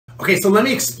Okay, so let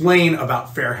me explain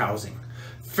about fair housing.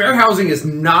 Fair housing is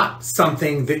not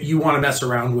something that you want to mess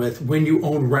around with when you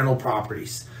own rental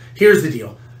properties. Here's the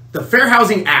deal. The Fair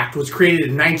Housing Act was created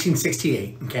in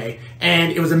 1968, okay?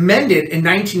 And it was amended in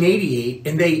 1988,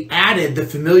 and they added the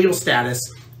familial status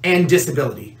and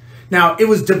disability. Now, it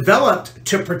was developed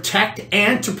to protect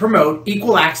and to promote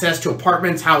equal access to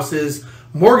apartments, houses,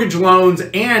 mortgage loans,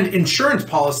 and insurance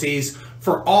policies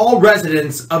for all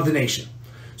residents of the nation.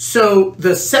 So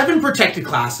the 7 protected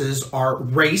classes are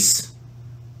race,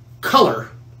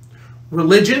 color,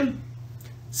 religion,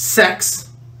 sex,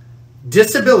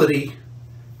 disability,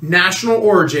 national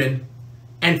origin,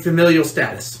 and familial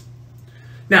status.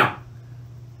 Now,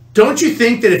 don't you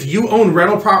think that if you own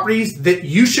rental properties that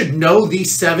you should know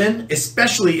these 7,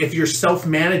 especially if you're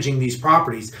self-managing these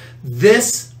properties?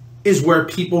 This is where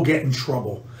people get in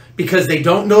trouble because they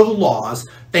don't know the laws,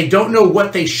 they don't know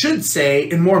what they should say,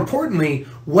 and more importantly,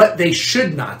 what they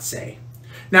should not say.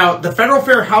 Now, the Federal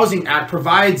Fair Housing Act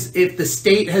provides if the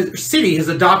city has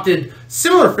adopted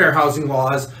similar fair housing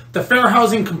laws, the fair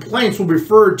housing complaints will be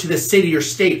referred to the city or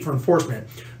state for enforcement.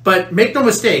 But make no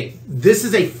mistake, this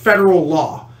is a federal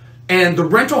law. And the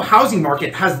rental housing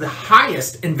market has the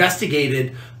highest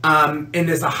investigated and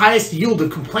is the highest yield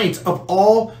of complaints of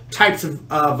all types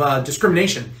of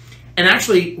discrimination. And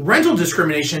actually, rental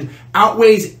discrimination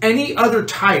outweighs any other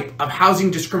type of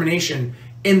housing discrimination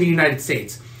in the United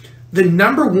States. The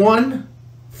 #1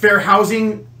 fair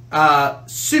housing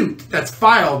suit that's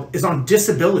filed is on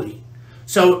disability.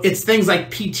 So it's things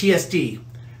like PTSD,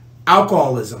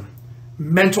 alcoholism,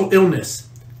 mental illness,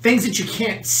 things that you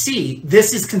can't see.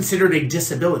 This is considered a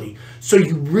disability. So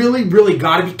you really, really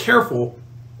got to be careful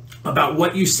about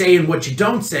what you say and what you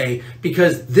don't say,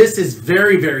 because this is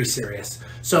very, very serious.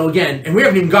 So again, and we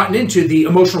haven't even gotten into the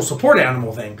emotional support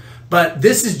animal thing, but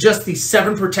this is just the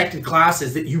 7 protected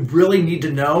classes that you really need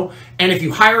to know. And if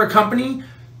you hire a company,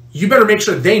 you better make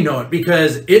sure they know it,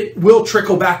 because it will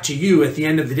trickle back to you at the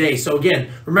end of the day. So again,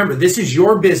 remember, this is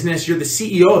your business. You're the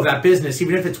CEO of that business.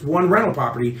 Even if it's one rental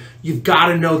property, you've got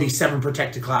to know these 7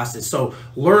 protected classes. So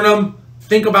learn them,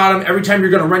 think about them. Every time you're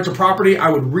going to rent a property, I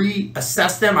would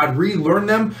reassess them. I'd relearn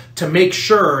them to make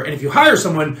sure. And if you hire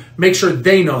someone, make sure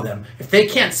they know them. If they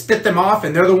can't spit them off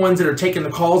and they're the ones that are taking the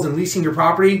calls and leasing your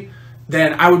property,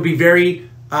 then I would be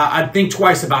I'd think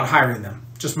twice about hiring them.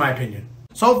 Just my opinion.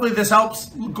 So hopefully this helps.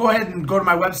 Go ahead and go to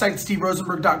my website,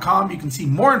 steverozenberg.com. You can see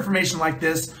more information like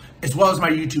this, as well as my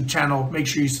YouTube channel. Make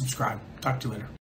sure you subscribe. Talk to you later.